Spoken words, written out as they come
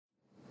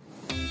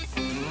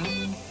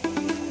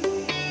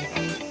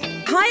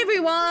Hi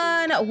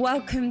everyone,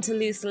 welcome to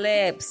Loose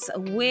Lips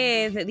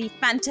with the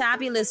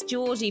fantabulous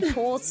Georgie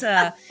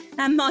Porter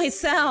and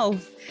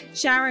myself,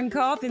 Sharon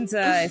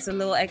Carpenter. It's a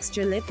little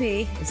extra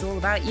lippy. It's all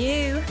about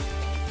you.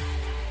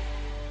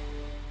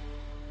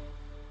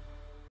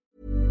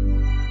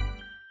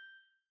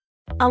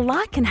 A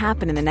lot can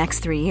happen in the next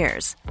 3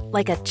 years.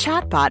 Like a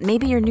chatbot may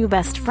be your new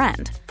best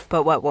friend.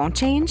 But what won't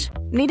change?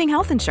 Needing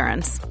health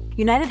insurance.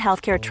 United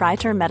Healthcare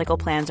Tri-Term Medical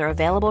Plans are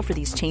available for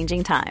these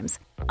changing times.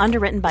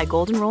 Underwritten by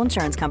Golden Rule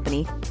Insurance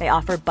Company, they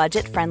offer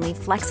budget-friendly,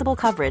 flexible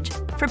coverage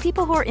for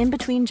people who are in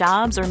between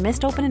jobs or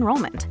missed open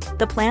enrollment.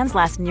 The plans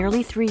last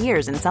nearly 3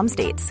 years in some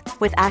states,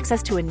 with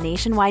access to a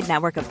nationwide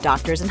network of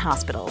doctors and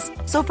hospitals.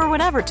 So for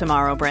whatever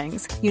tomorrow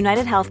brings,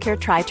 United Healthcare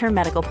Tri-Term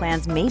Medical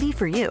Plans may be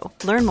for you.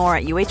 Learn more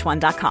at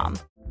uh1.com.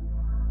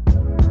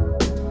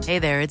 Hey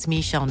there, it's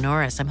Michelle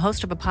Norris. I'm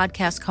host of a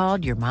podcast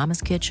called Your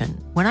Mama's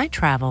Kitchen. When I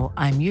travel,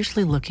 I'm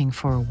usually looking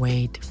for a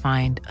way to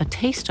find a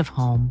taste of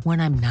home when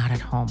I'm not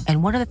at home.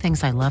 And one of the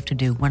things I love to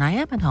do when I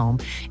am at home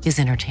is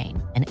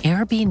entertain. And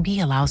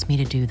Airbnb allows me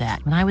to do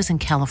that. When I was in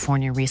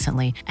California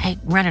recently, I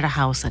rented a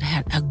house that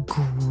had a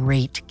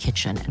great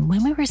kitchen. And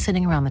when we were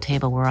sitting around the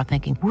table, we were all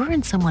thinking, we're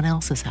in someone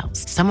else's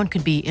house. Someone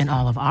could be in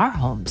all of our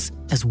homes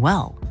as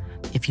well.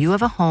 If you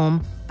have a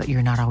home, but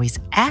you're not always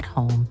at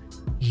home,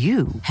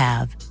 you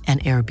have an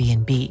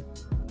Airbnb.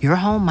 Your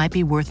home might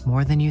be worth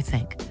more than you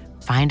think.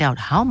 Find out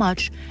how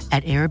much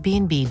at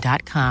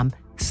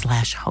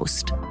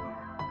airbnb.com/host.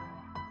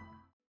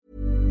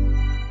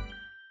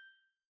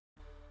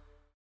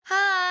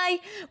 Hi,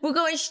 we're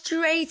going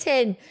straight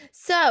in.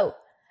 So,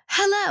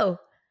 hello.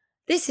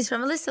 This is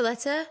from a listener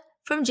letter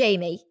from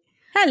Jamie.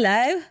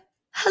 Hello.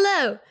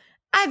 Hello.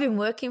 I've been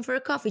working for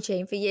a coffee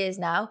chain for years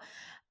now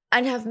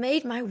and have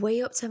made my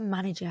way up to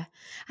manager.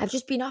 I've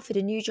just been offered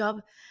a new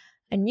job,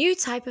 a new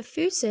type of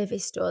food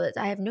service store that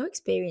I have no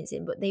experience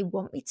in, but they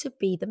want me to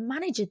be the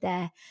manager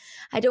there.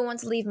 I don't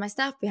want to leave my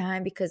staff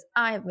behind because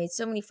I have made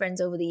so many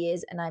friends over the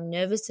years and I'm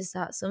nervous to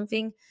start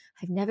something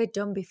I've never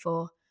done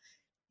before.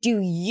 Do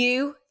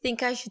you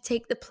think I should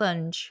take the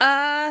plunge?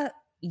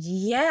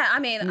 Yeah, I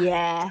mean,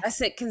 Yeah. I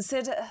guess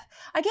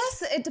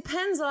it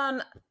depends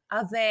on,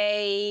 are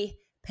they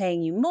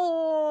paying you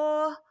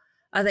more?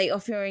 Are they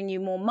offering you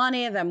more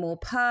money? Are there more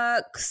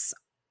perks?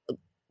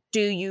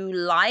 Do you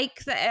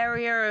like the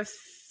area of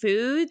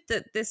food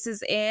that this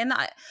is in?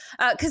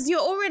 Because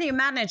you're already a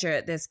manager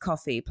at this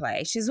coffee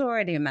place. She's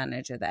already a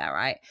manager there,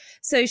 right?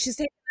 So she's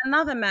taken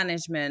another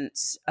management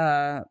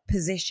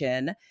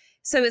position.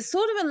 So it's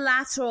sort of a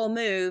lateral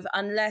move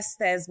unless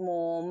there's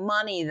more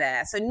money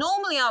there. So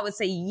normally I would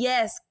say,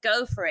 yes,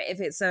 go for it if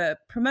it's a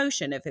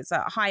promotion, if it's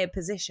a higher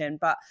position.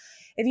 But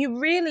if you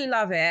really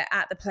love it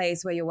at the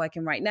place where you're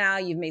working right now,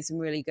 you've made some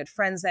really good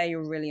friends there,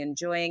 you're really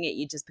enjoying it,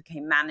 you just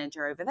became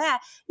manager over there,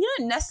 you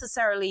don't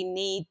necessarily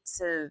need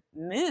to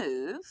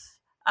move.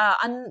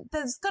 And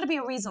there's got to be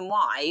a reason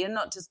why. You're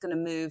not just going to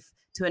move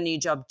to a new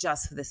job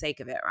just for the sake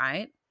of it,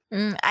 right?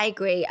 I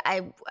agree.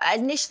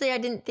 Initially, I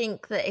didn't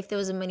think that if there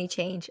was a money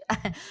change.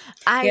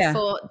 I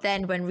thought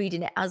then when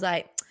reading it, I was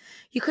like,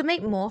 you could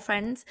make more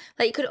friends.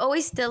 Like you could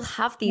always still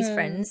have these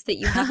friends that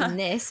you have in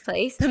this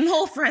place. The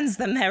more friends,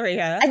 the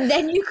merrier. And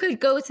then you could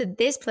go to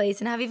this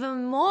place and have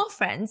even more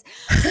friends.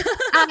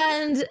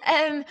 and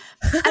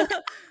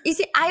you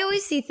see, I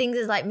always see things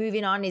as like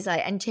moving on is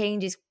like, and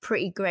change is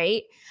pretty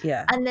great.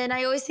 Yeah. And then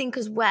I always think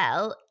as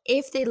well,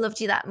 if they loved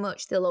you that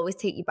much, they'll always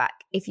take you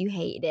back if you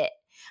hated it.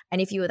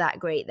 And if you were that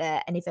great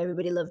there and if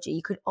everybody loved you,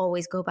 you could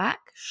always go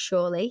back,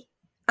 surely.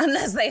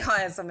 Unless they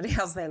hire somebody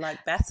else they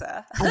like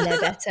better. And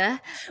they're better.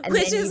 And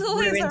which is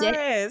always a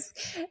risk.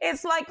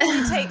 It's like when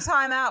you take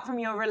time out from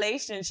your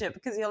relationship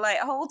because you're like,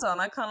 hold on,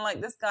 I kind of like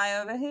this guy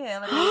over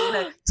here.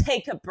 Let me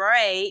take a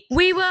break.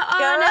 We were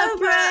on a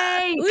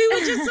break. We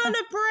were just on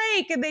a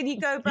break. And then you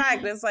go back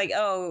and it's like,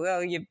 oh,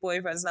 your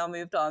boyfriend's now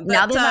moved on. But,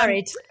 now they're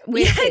married.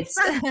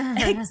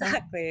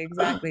 Exactly.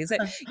 So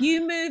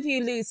you move,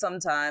 you lose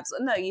sometimes.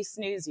 No, you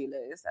snooze, you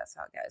lose. That's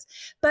how it goes.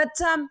 But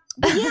yeah,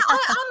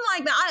 I'm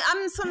like that.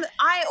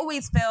 I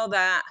always feel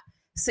that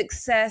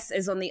success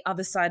is on the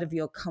other side of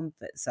your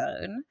comfort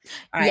zone.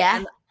 Right? Yeah.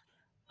 And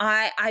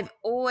I've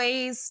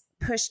always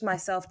pushed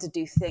myself to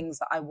do things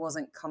that I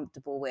wasn't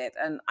comfortable with.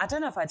 And I don't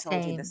know if I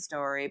told you this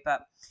story,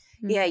 but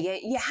yeah,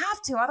 you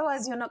have to.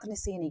 Otherwise, you're not going to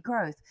see any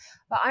growth.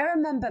 But I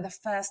remember the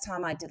first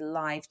time I did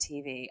live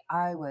TV,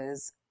 I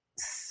was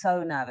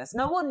so nervous.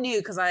 No one knew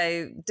because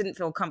I didn't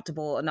feel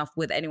comfortable enough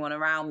with anyone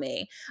around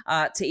me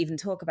to even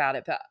talk about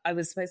it. But I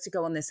was supposed to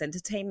go on this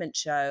entertainment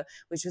show,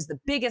 which was the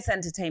biggest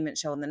entertainment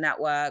show on the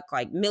network.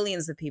 Like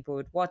millions of people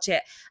would watch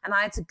it. And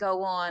I had to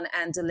go on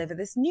and deliver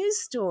this news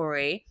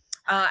story.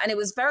 And it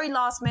was very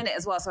last minute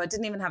as well. So I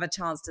didn't even have a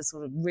chance to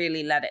sort of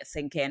really let it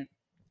sink in.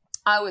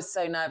 I was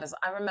so nervous.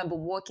 I remember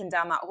walking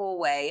down that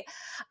hallway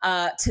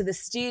to the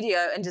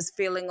studio and just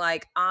feeling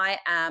like I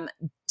am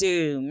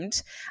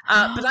doomed.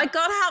 But I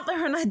got out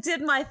there and I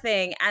did my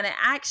thing and it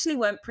actually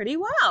went pretty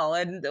well.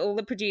 And all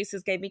the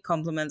producers gave me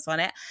compliments on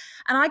it.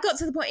 And I got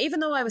to the point,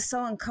 even though I was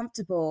so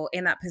uncomfortable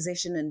in that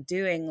position and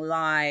doing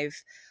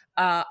live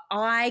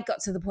I got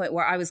to the point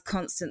where I was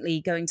constantly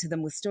going to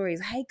them with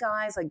stories. Hey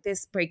guys, like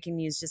this breaking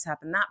news just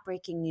happened. That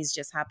breaking news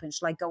just happened.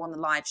 Should I go on the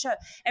live show?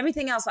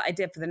 Everything else that I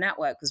did for the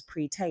network was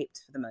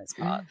pre-taped for the most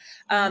part.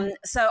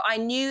 So I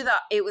knew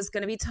that it was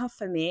going to be tough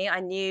for me. I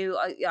knew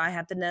I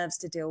had the nerves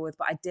to deal with,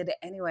 but I did it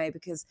anyway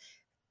because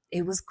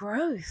it was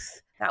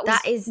growth.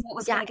 That is what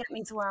was going to get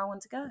me to where I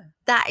want to go.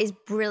 That is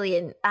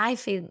brilliant. I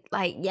feel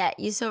like,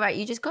 you're so right.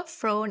 You just got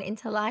thrown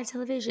into live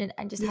television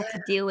and just had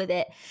to deal with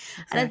it.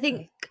 Exactly. And I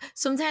think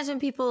sometimes when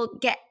people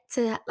get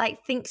to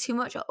like think too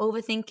much or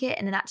overthink it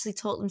and then actually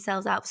talk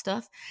themselves out of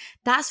stuff,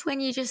 that's when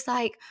you just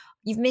like,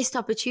 you've missed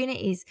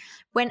opportunities.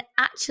 When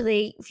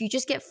actually, if you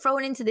just get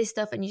thrown into this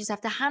stuff and you just have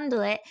to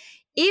handle it,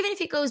 even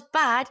if it goes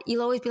bad,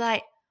 you'll always be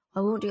like, I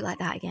won't do it like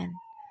that again.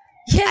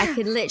 Yeah. I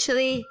could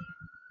literally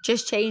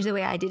just change the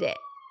way I did it.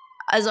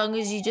 As long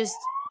as you just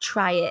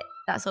try it,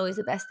 that's always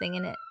the best thing,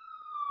 isn't it?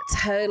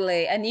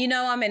 Totally. And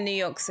I'm in New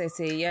York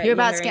City. You're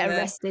about to get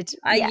arrested.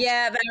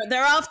 Yeah,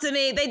 they're after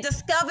me. They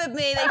discovered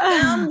me. They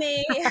found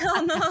me.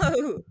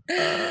 Oh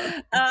no.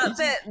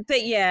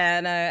 But yeah,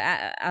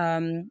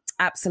 no,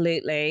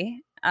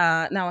 absolutely.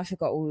 Now I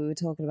forgot what we were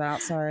talking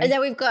about. Sorry. And then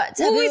we've got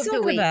what were we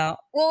talking about?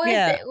 What was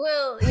it?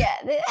 Well, yeah.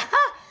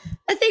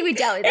 I think we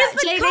dealt with that.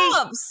 It's the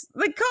cops.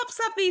 The cops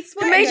have me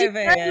sweating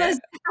over here.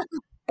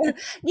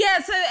 Yeah,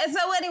 so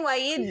anyway,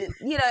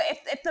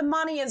 if the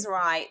money is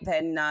right,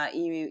 then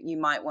you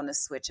might want to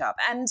switch up.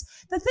 And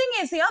the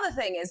other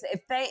thing is,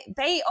 if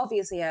they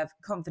obviously have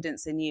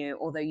confidence in you,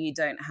 although you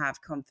don't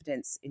have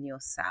confidence in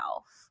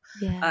yourself.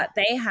 Yeah.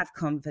 They have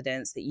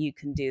confidence that you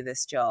can do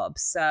this job.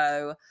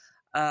 So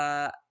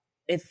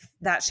if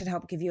that should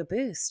help give you a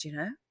boost,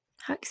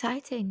 How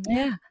exciting.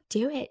 Yeah.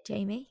 Do it,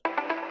 Jamie.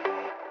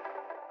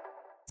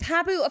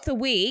 Taboo of the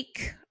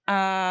week.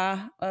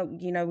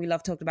 We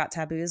love talking about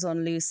taboos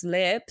on Loose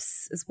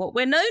Lips. Is what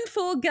we're known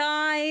for,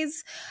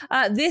 guys.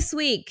 This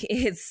week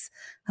it's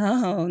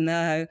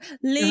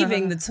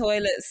leaving the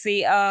toilet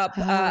seat up.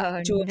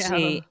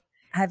 Georgie,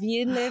 have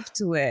you lived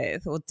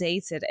with or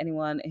dated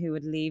anyone who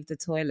would leave the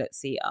toilet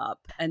seat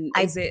up? And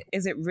is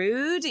it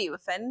rude? Are you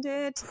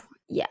offended?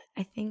 Yeah,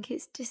 I think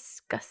it's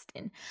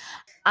disgusting.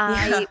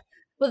 But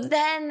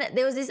then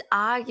there was this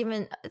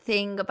argument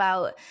thing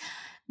about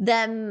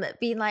them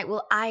being like,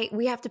 well,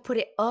 we have to put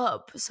it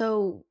up,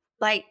 so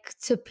like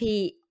to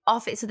pee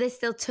off it, so they're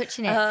still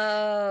touching it.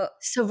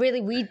 So really,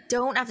 we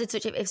don't have to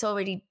touch it if it's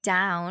already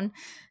down.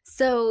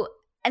 So,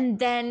 and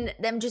then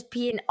them just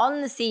peeing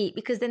on the seat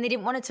because then they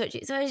didn't want to touch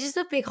it. So it's just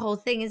a big whole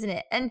thing, isn't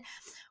it? And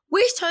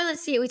which toilet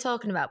seat are we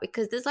talking about?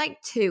 Because there's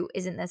like two,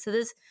 isn't there? So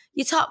there's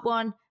your top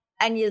one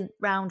and your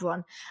round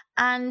one.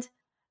 And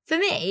for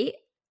me,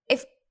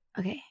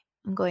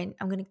 I'm going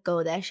to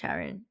go there,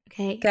 Sharon.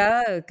 Okay?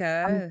 Go.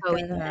 I'm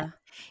going there.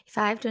 If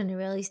I've done a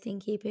really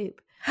stinky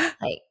poop,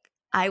 like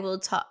I will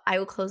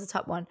close the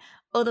top one.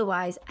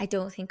 Otherwise, I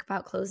don't think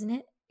about closing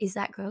it. Is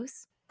that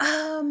gross?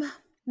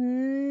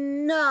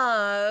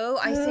 No,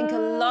 I think a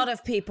lot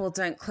of people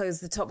don't close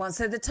the top one.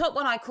 So the top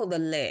one I call the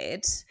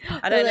lid.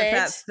 I don't know if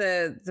that's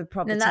the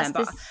proper term. That's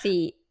the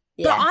seat.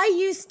 Yeah.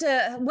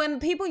 But when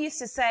people used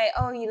to say,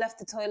 oh, you left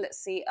the toilet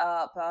seat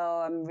up,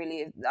 oh, I'm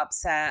really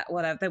upset,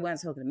 whatever, they weren't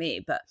talking to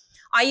me. But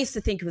I used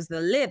to think it was the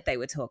lid they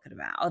were talking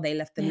about. Oh, they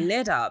left the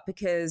lid up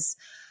because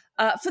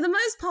for the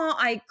most part,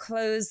 I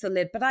close the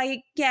lid. But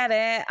I get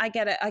it. I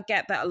get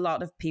that a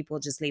lot of people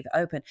just leave it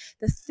open.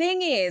 The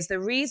thing is, the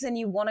reason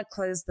you want to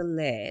close the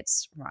lid,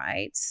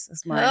 right,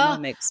 as my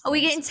mum explains. Are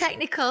we getting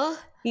technical?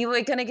 You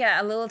were going to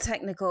get a little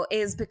technical,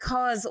 is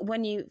because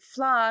when you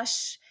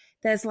flush,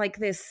 there's like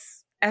this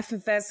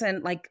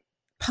effervescent like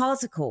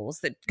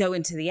particles that go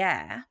into the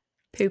air.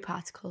 Poo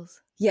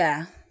particles.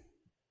 Yeah.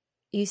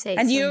 You say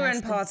and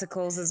urine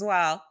particles as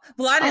well.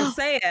 Well, I didn't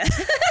say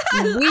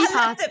it. Wee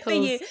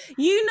particles.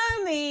 You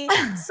know me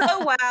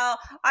so well.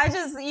 I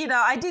just,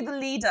 I do the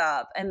lead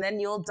up and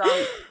then you'll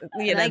dunk,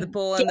 the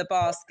ball in the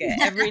basket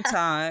every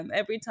time.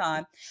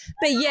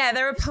 But yeah,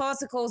 there are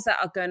particles that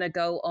are going to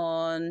go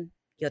on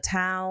your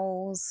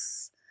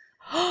towels,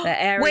 the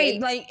area,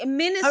 like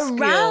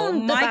minuscule,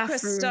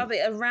 microscopic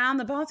around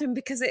the bathroom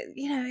because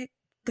it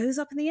goes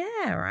up in the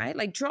air, right?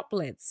 Like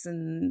droplets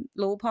and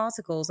little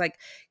particles, like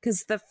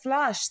because the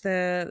flush,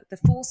 the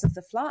force of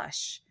the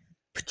flush,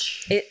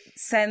 it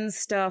sends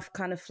stuff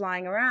kind of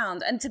flying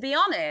around. And to be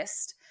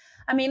honest,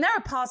 I mean, there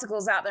are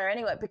particles out there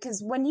anyway,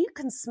 because when you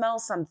can smell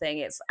something,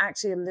 it's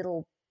actually a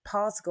little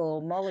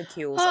particle,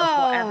 molecules of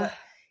whatever.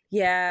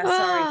 Yeah,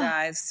 sorry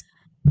guys.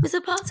 There's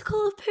a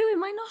particle of poo in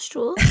my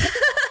nostril.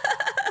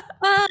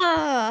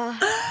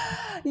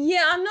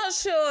 Yeah, I'm not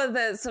sure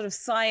the sort of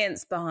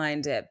science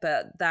behind it,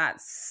 but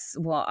that's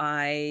what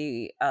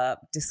I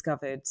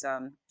discovered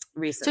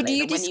recently. So do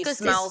you when you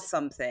smell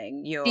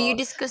something, do you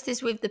discuss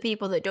this with the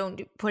people that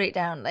don't put it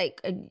down?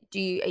 Like, are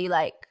you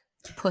like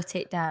put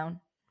it down?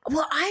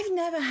 Well, I've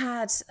never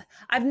had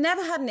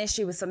an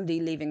issue with somebody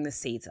leaving the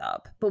seat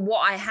up. But what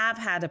I have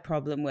had a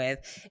problem with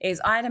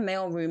is I had a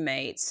male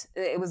roommate.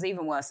 It was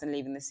even worse than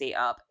leaving the seat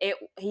up.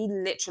 He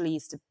literally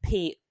used to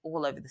pee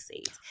all over the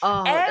seat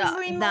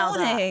every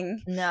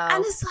morning. No.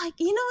 And it's like,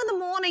 in the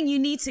morning you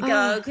need to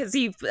go because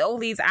all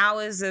these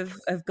hours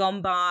have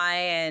gone by,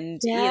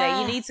 and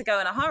you need to go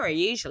in a hurry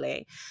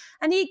usually.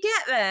 And you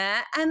get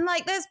there and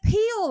like there's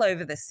pee all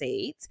over the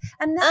seat,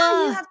 and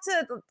now you have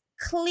to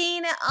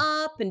clean it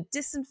up and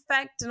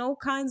disinfect and all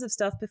kinds of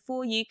stuff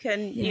before you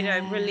can,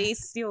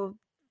 release the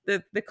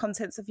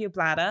contents of your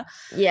bladder.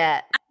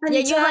 Yeah. And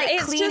you're like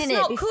cleaning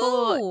it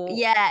before. Cool.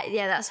 Yeah,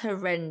 that's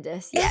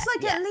horrendous. Yeah, it's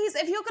like at least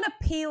if you're going to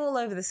pee all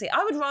over the seat,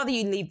 I would rather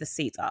you leave the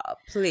seat up,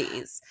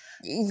 please.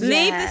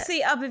 Leave the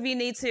seat up if you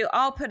need to.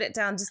 I'll put it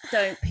down. Just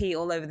don't pee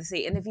all over the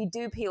seat. And if you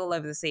do pee all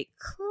over the seat,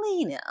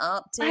 clean it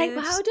up, dude. Like,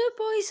 how do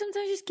boys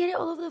sometimes just get it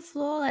all over the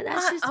floor? Like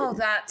that's just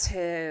that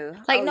too.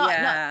 Like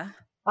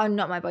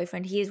not my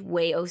boyfriend. He is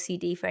way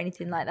OCD for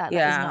anything like that.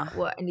 That is not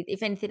what.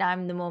 If anything,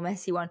 I'm the more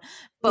messy one.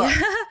 But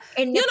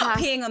you're not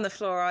peeing on the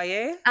floor, are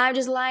you? I'm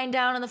just lying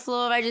down on the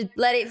floor. I just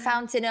let it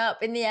fountain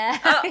up in the air.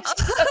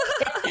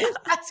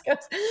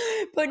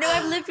 But no,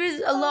 I've lived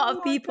with a lot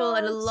of people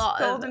and a lot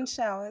golden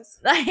showers.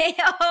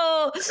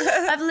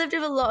 I've lived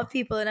with a lot of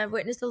people and I've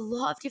witnessed a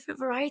lot of different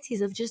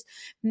varieties of just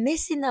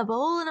missing the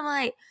bowl. And I'm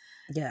like,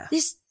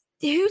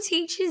 who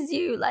teaches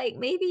you? Like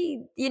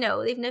maybe,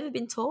 they've never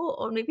been taught,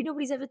 or maybe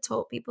nobody's ever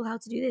taught people how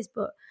to do this,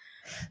 but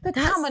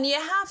come on, you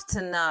have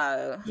to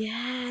know.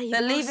 Yeah,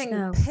 that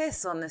leaving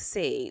piss on the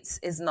seat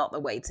is not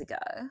the way to go.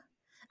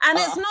 And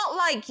it's not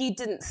like you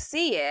didn't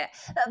see it.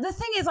 The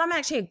thing is, I'm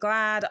actually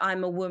glad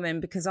I'm a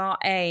woman because our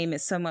aim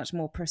is so much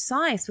more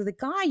precise. With a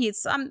guy,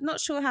 I'm not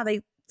sure how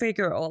they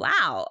figure it all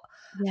out.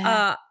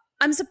 Yeah.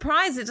 I'm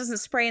surprised it doesn't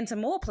spray into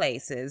more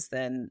places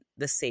than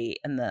the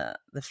seat and the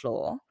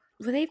floor.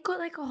 Well, they've got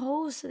like a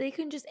hose so they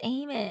can just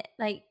aim it.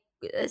 Like,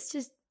 it's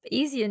just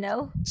easier,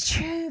 no?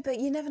 True, but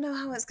you never know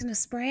how it's going to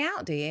spray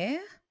out, do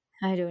you?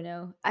 I don't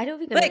know. I don't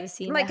think I've ever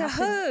seen like that a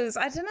hose.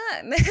 I don't know.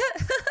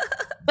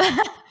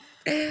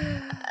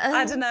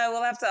 I don't know.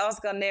 We'll have to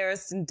ask our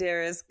nearest and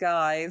dearest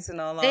guys in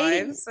our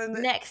lives.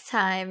 Next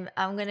time,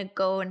 I'm going to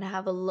go and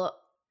have a look.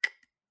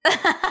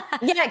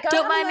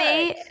 Don't mind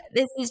me.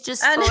 This is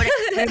just for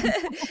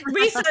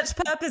research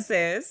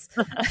purposes.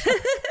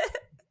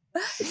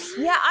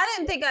 I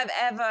don't think I've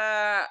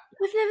ever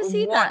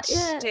seen watched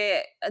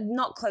it,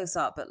 not close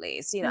up at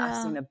least.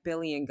 I've seen a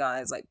billion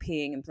guys like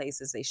peeing in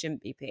places they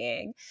shouldn't be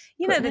peeing.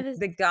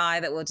 The guy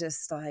that will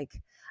just like,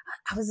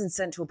 I was in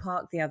Central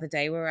Park the other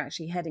day. We were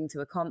actually heading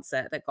to a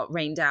concert that got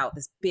rained out.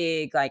 This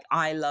big like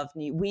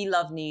We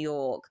Love New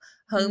York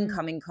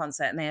homecoming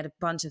concert, and they had a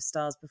bunch of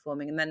stars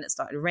performing, and then it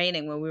started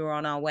raining when we were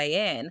on our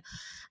way in.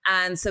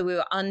 And so we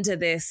were under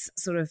this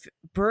sort of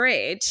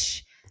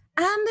bridge,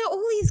 and there are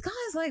all these guys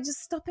like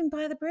just stopping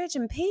by the bridge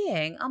and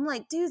peeing. I'm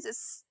like, dudes, it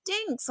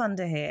stinks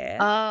under here.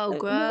 Oh, like,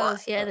 gross.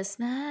 what? Yeah, the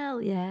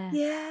smell. Yeah.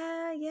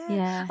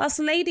 Us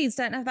ladies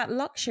don't have that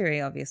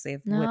luxury, obviously,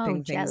 of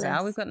whipping things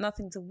out. We've got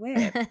nothing to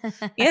whip.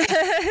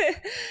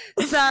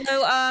 So,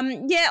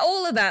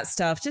 all of that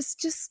stuff.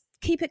 Just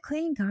keep it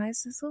clean,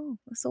 guys. That's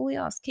all we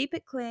ask. Keep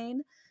it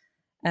clean,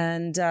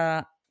 and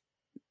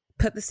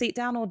put the seat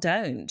down or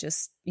don't.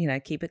 Just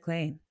keep it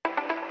clean.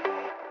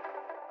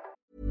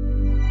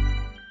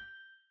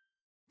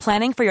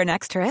 Planning for your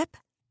next trip?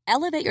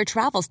 Elevate your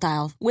travel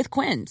style with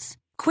Quince.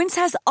 Quince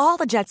has all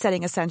the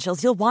jet-setting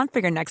essentials you'll want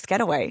for your next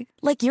getaway,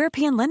 like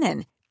European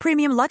linen,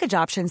 premium luggage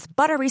options,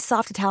 buttery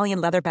soft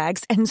Italian leather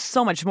bags, and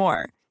so much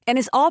more. And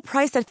is all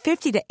priced at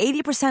 50 to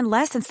 80%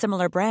 less than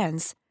similar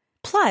brands.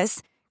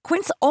 Plus,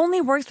 Quince only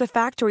works with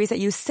factories that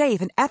use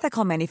safe and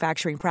ethical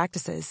manufacturing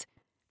practices.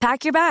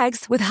 Pack your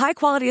bags with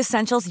high-quality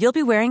essentials you'll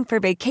be wearing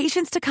for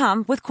vacations to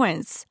come with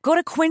Quince. Go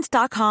to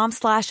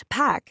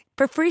quince.com/pack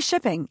for free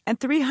shipping and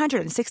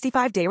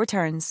 365-day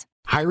returns.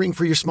 Hiring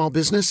for your small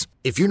business?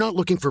 If you're not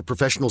looking for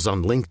professionals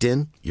on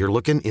LinkedIn, you're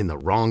looking in the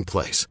wrong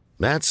place.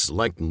 That's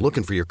like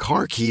looking for your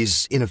car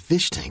keys in a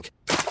fish tank.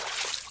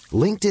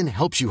 LinkedIn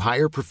helps you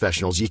hire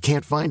professionals you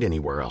can't find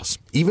anywhere else,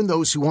 even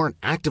those who aren't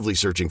actively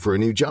searching for a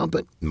new job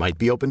but might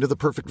be open to the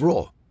perfect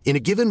role. In a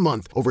given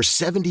month, over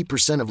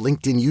 70% of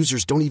LinkedIn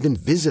users don't even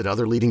visit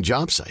other leading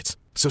job sites.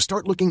 So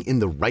start looking in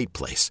the right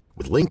place.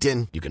 With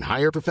LinkedIn, you can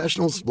hire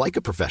professionals like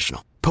a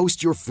professional.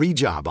 Post your free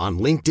job on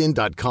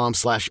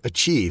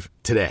linkedin.com/achieve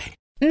today.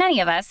 Many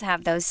of us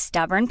have those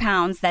stubborn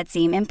pounds that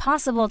seem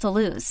impossible to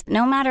lose,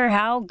 no matter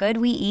how good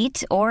we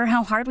eat or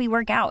how hard we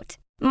work out.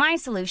 My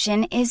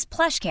solution is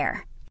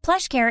PlushCare.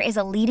 PlushCare is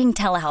a leading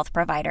telehealth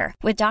provider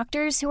with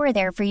doctors who are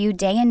there for you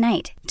day and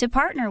night to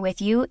partner with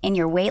you in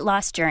your weight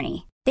loss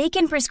journey. They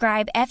can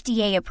prescribe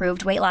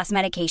FDA-approved weight loss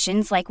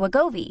medications like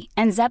Wegovy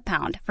and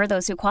Zepbound for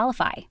those who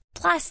qualify.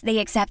 Plus, they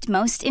accept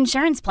most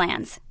insurance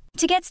plans.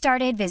 To get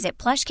started, visit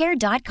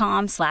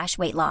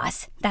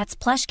plushcare.com/weightloss. That's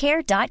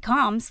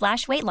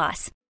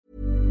plushcare.com/weightloss.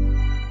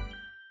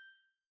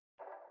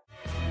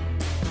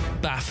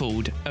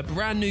 Baffled, a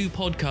brand new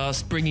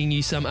podcast bringing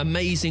you some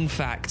amazing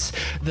facts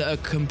that are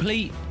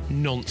complete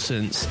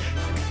nonsense.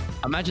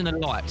 Imagine the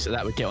likes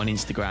that would get on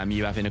Instagram,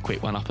 you having a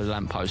quick one up a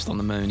lamppost on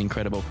the moon.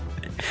 Incredible.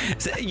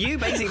 So you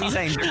basically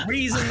saying the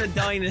reason the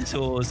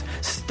dinosaurs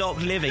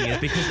stopped living is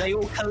because they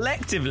all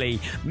collectively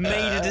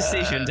made a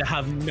decision to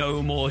have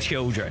no more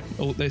children.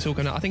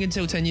 I think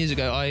until 10 years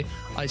ago,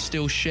 I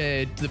still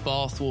shared the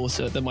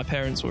bathwater that my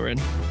parents were in.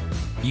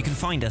 You can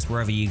find us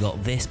wherever you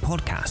got this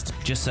podcast.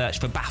 Just search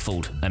for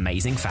Baffled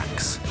Amazing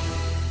Facts.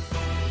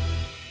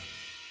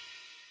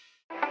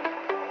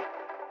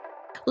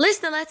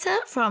 Listener letter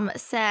from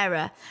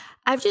Sarah.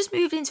 I've just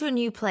moved into a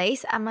new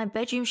place and my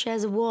bedroom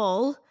shares a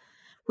wall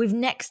with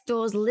next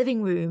door's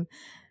living room.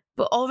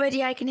 But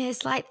already I can hear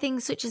slight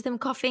things such as them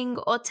coughing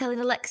or telling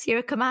Alexia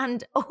a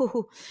command.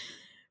 Oh,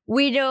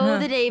 we know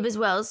the neighbours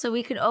well, so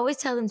we can always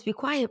tell them to be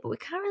quiet, but we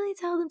can't really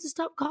tell them to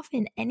stop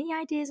coughing. Any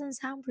ideas on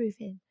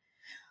soundproofing?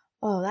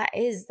 Oh, that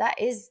is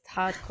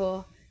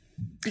hardcore.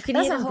 You can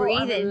hear them breathing.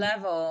 That's a whole other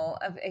level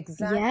of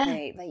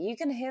exactly. Like you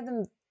can hear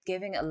them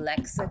giving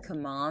Alexa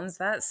commands.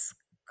 That's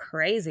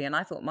crazy. And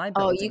I thought my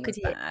building was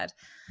bad.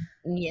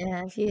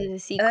 Yeah, if you hear the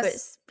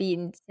secrets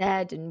being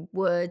said and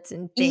words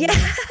and things.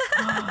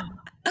 Yeah.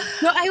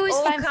 No, I always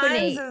find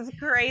funny. All kinds of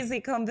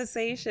crazy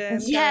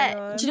conversations.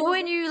 Yeah. Do you know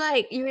when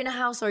you're in a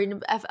house or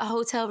in a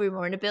hotel room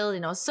or in a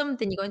building or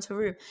something, you go into a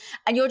room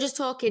and you're just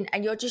talking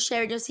and you're just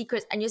sharing your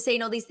secrets and you're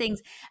saying all these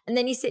things and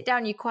then you sit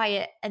down, you're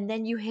quiet, and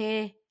then you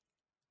hear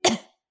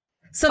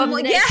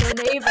someone next to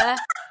a neighbour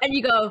and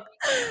you go,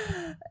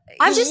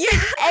 I've just said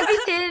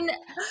everything,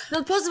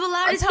 the possible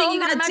loudest thing you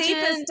can imagine.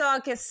 Deepest,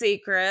 darkest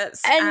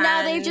secrets. And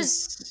now they've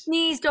just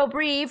sneezed or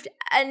breathed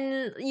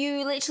and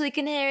you literally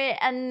can hear it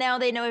and now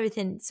they know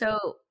everything.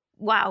 So,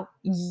 wow.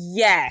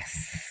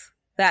 Yes.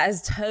 That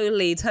has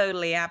totally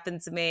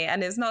happened to me.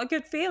 And it's not a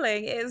good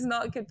feeling. It is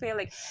not a good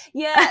feeling.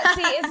 Yeah,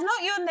 see, it's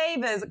not your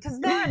neighbors, because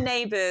there are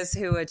neighbors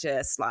who are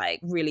just like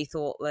really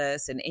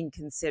thoughtless and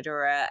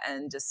inconsiderate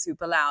and just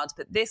super loud.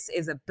 But this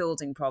is a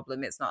building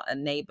problem. It's not a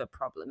neighbor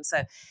problem.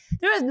 So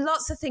there are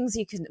lots of things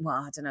you can,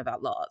 well, I don't know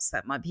about lots.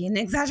 That might be an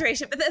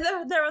exaggeration. But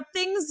there are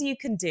things you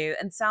can do.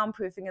 And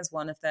soundproofing is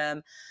one of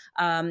them.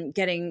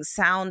 Getting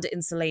sound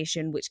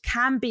insulation, which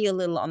can be a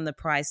little on the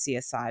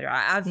pricier side,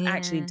 right? I've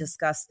actually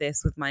discussed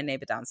this with my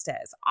neighbor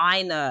downstairs.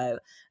 I know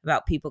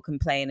about people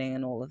complaining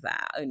and all of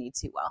that only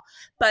too well.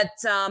 But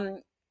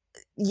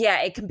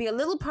it can be a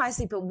little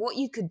pricey, but what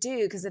you could do,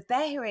 because if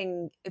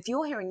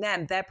you're hearing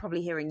them, they're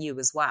probably hearing you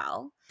as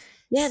well.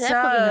 Yeah, they're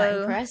probably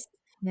not impressed.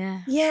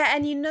 Yeah,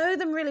 and you know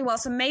them really well.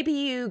 So maybe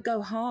you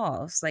go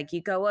halves. Like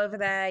you go over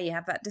there, you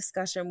have that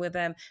discussion with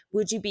them.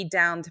 Would you be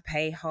down to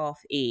pay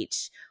half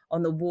each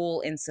on the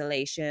wall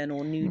insulation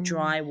or new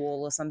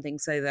drywall or something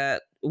so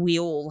that we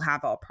all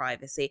have our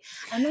privacy?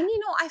 And then,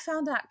 I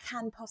found out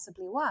can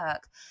possibly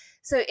work.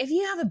 So if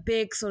you have a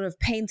big sort of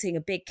painting,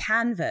 a big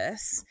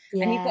canvas,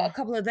 and you've got a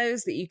couple of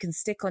those that you can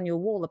stick on your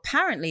wall,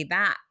 apparently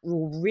that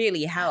will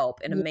really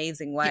help in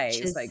amazing ways,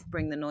 pictures. Like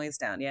bring the noise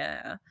down.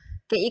 Yeah.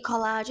 Get your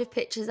collage of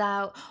pictures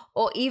out,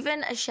 or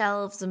even a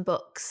shelves and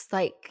books,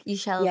 like you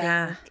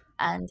shelving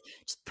and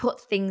just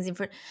put things in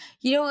front.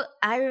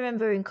 I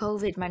remember in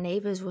COVID, my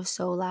neighbors were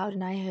so loud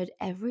and I heard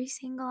every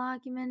single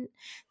argument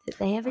that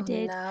they ever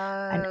did. No.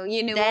 And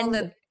you knew all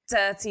the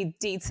dirty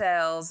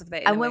details of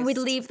the and when we'd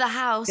leave the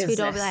house, we'd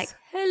all be like,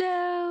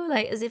 hello,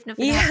 like as if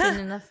nothing happened.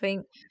 And I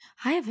think,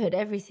 I have heard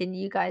everything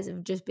you guys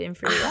have just been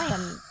through.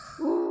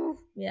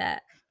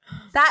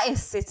 That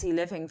is city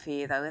living for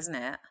you though, isn't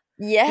it?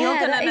 Yeah, you're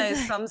gonna know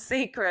some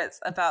secrets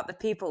about the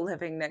people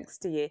living next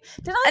to you.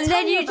 Did I? And tell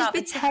then you you just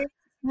pretend.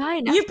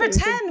 You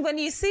pretend when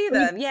you see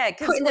them,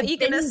 because what you're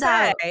gonna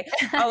say?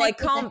 Oh, I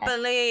can't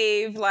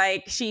believe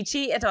like she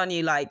cheated on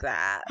you like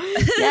that.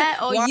 Yeah,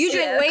 or you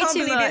drink way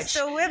too much. You're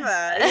still with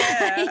her.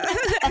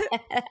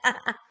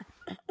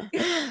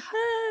 Yeah.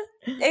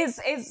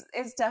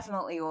 It's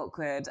definitely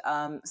awkward,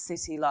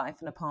 city life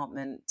and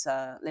apartment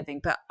living.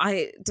 But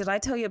did I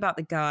tell you about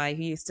the guy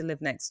who used to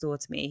live next door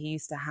to me? He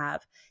used to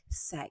have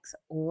sex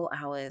all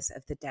hours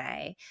of the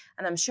day,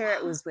 and I'm sure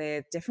it was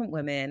with different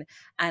women,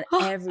 and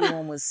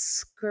everyone was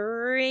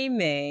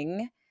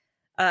screaming,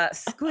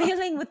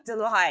 squealing with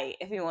delight,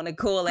 if you want to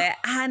call it.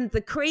 And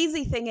the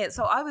crazy thing is,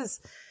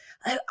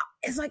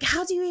 it's like,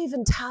 how do you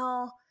even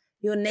tell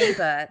your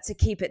neighbor to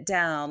keep it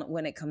down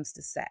when it comes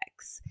to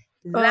sex?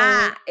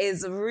 That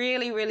is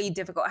really, really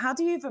difficult. How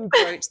do you even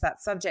broach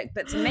that subject?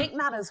 But to make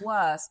matters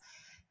worse,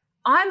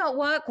 I'm at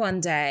work one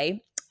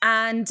day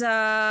and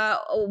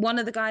one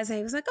of the guys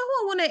there was like,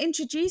 oh, I want to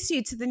introduce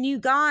you to the new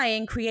guy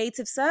in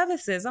creative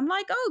services. I'm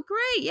like, oh,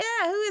 great.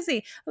 Yeah. Who is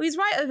he? Oh, he's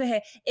right over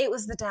here. It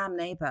was the damn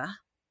neighbor.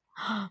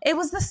 It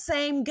was the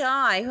same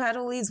guy who had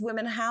all these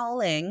women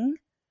howling.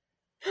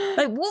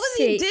 Like, what was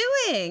he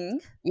doing?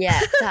 Yeah,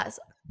 that's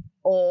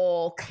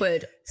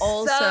awkward.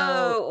 Also,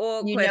 so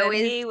awkward.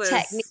 His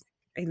technique.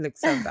 He looked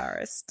so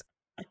embarrassed.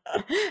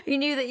 He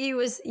knew that you.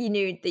 He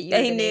knew.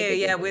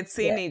 Yeah, we'd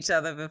seen each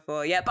other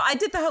before. Yeah, but I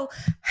did the whole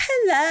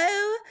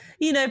hello,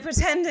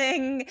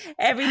 pretending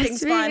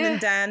everything's fine and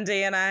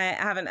dandy, and I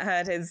haven't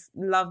heard his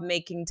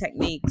love-making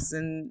techniques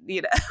and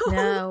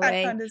all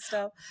that kind of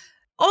stuff.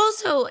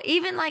 Also,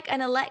 even like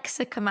an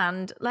Alexa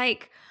command,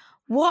 like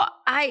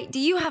do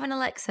you have an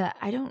Alexa?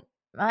 I don't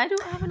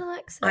have an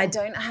Alexa. I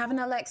don't have an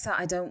Alexa.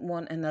 I don't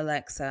want an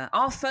Alexa.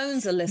 Our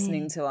phones are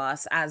listening to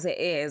us as it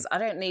is. I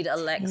don't need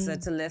Alexa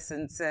to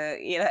listen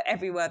to,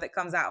 every word that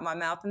comes out of my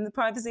mouth in the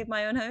privacy of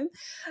my own home.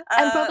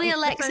 And probably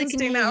Alexa can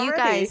hear you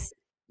guys.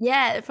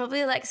 Yeah,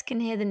 probably Alexa can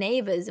hear the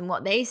neighbors and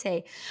what they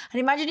say. And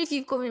imagine if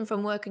you've come in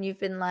from work and you've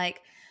been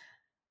like,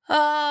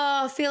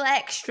 oh, feel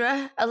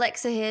extra.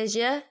 Alexa hears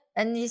you.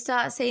 And you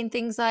start saying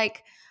things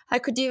like, I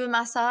could do a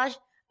massage.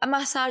 A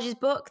massage is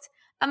booked.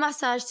 A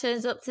massage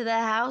turns up to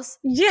their house.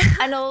 Yeah.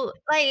 And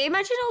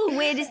imagine all the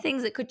weirdest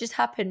things that could just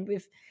happen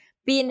with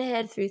being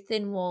heard through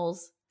thin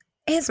walls.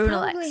 It's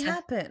probably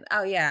happened.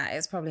 Oh, yeah,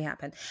 it's probably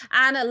happened.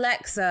 And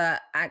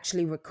Alexa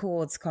actually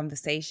records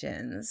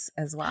conversations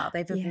as well.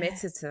 They've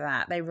admitted to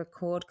that. They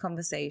record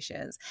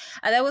conversations.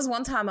 And there was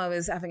one time I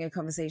was having a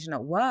conversation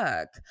at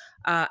work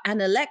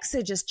and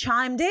Alexa just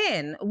chimed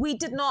in. We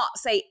did not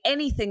say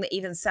anything that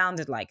even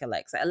sounded like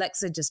Alexa.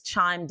 Alexa just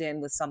chimed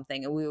in with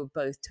something and we were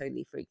both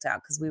totally freaked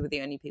out because we were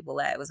the only people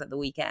there. It was at the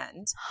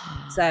weekend.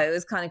 So it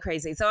was kind of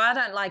crazy. So I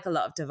don't like a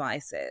lot of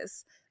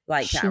devices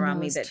like that around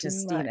me that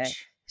just,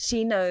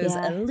 she knows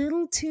a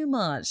little too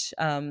much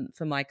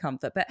for my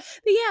comfort. But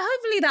yeah,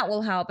 hopefully that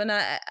will help. And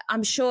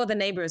I'm sure the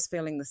neighbor is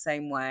feeling the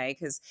same way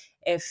because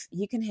if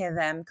you can hear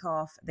them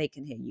cough, they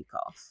can hear you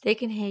cough. They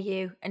can hear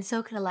you. And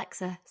so can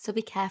Alexa. So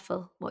be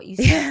careful what you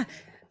say. Yeah,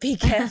 be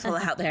careful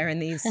out there in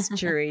these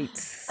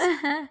streets.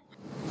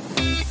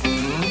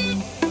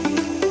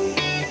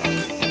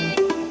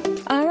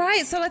 All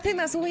right, so I think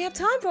that's all we have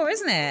time for,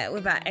 isn't it?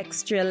 With that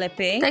extra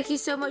lippy. Thank you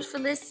so much for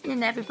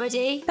listening,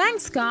 everybody.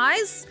 Thanks,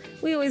 guys.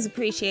 We always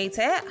appreciate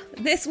it.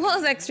 This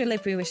was Extra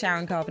Lippy with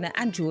Sharon Carpenter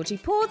and Georgie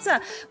Porter.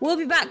 We'll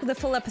be back with a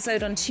full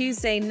episode on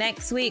Tuesday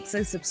next week,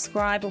 so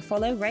subscribe or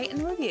follow, rate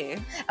and review.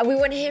 And we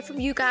want to hear from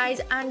you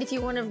guys, and if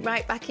you want to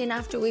write back in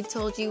after we've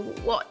told you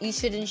what you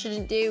should and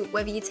shouldn't do,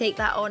 whether you take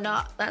that or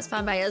not, that's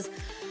fine by us.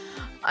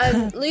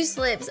 Loose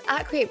lips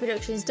at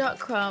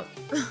createproductions.com.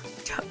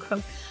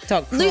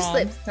 Loose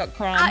lips at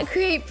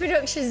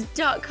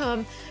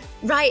createproductions.com.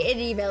 Write in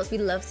emails. We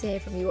love to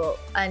hear from you all.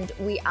 And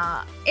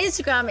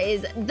Instagram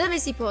is The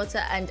Missy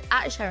Porter and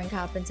at Sharon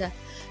Carpenter.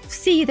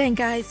 See you then,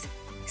 guys.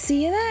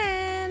 See you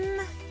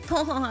then.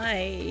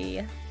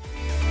 Bye.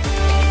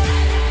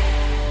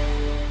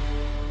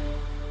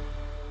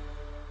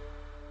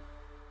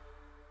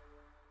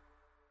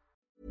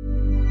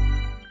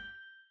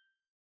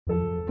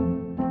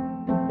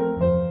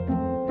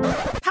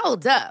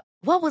 Hold up.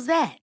 What was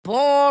that?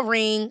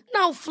 Boring.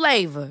 No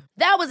flavor.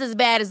 That was as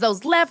bad as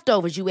those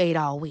leftovers you ate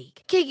all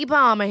week. Keke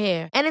Palmer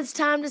here, and it's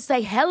time to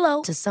say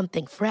hello to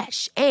something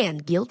fresh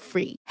and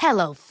guilt-free.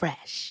 Hello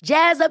Fresh.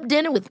 Jazz up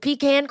dinner with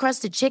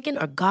pecan-crusted chicken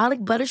or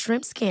garlic butter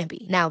shrimp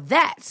scampi. Now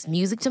that's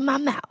music to my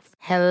mouth.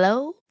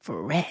 Hello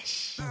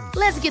Fresh.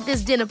 Let's get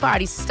this dinner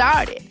party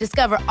started.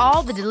 Discover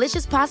all the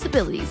delicious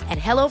possibilities at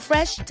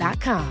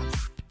hellofresh.com.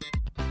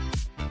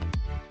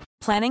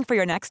 Planning for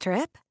your next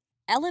trip?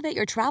 Elevate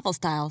your travel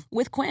style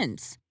with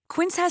Quince.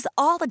 Quince has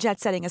all the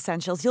jet-setting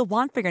essentials you'll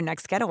want for your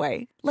next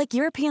getaway, like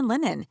European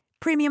linen,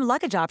 premium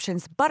luggage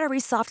options, buttery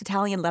soft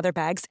Italian leather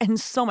bags,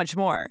 and so much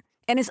more.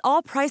 And is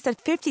all priced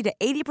at 50 to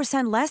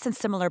 80% less than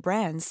similar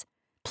brands.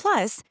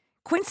 Plus,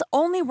 Quince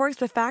only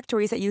works with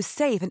factories that use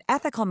safe and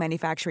ethical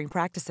manufacturing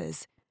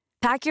practices.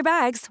 Pack your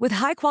bags with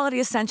high-quality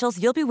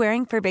essentials you'll be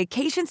wearing for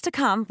vacations to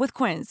come with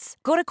Quince.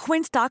 Go to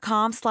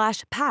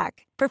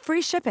quince.com/pack for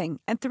free shipping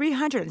and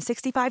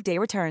 365-day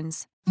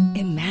returns.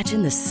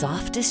 Imagine the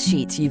softest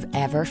sheets you've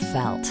ever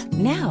felt.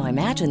 Now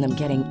imagine them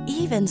getting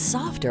even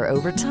softer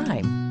over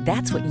time.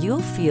 That's what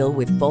you'll feel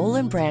with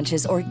Boll &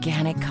 Branch's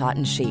organic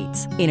cotton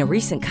sheets. In a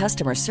recent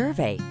customer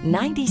survey,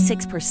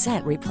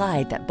 96%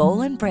 replied that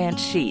Boll & Branch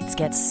sheets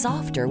get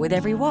softer with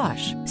every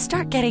wash.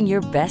 Start getting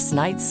your best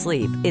night's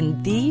sleep in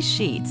these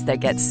sheets that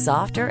get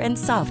softer and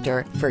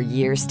softer for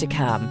years to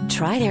come.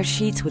 Try their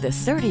sheets with a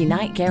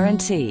 30-night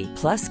guarantee.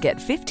 Plus, get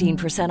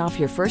 15% off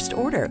your first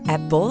order at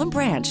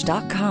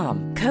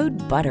bollandbranch.com.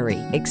 Code BUTTERY.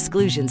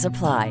 Exclusions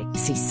apply.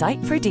 See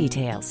site for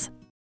details.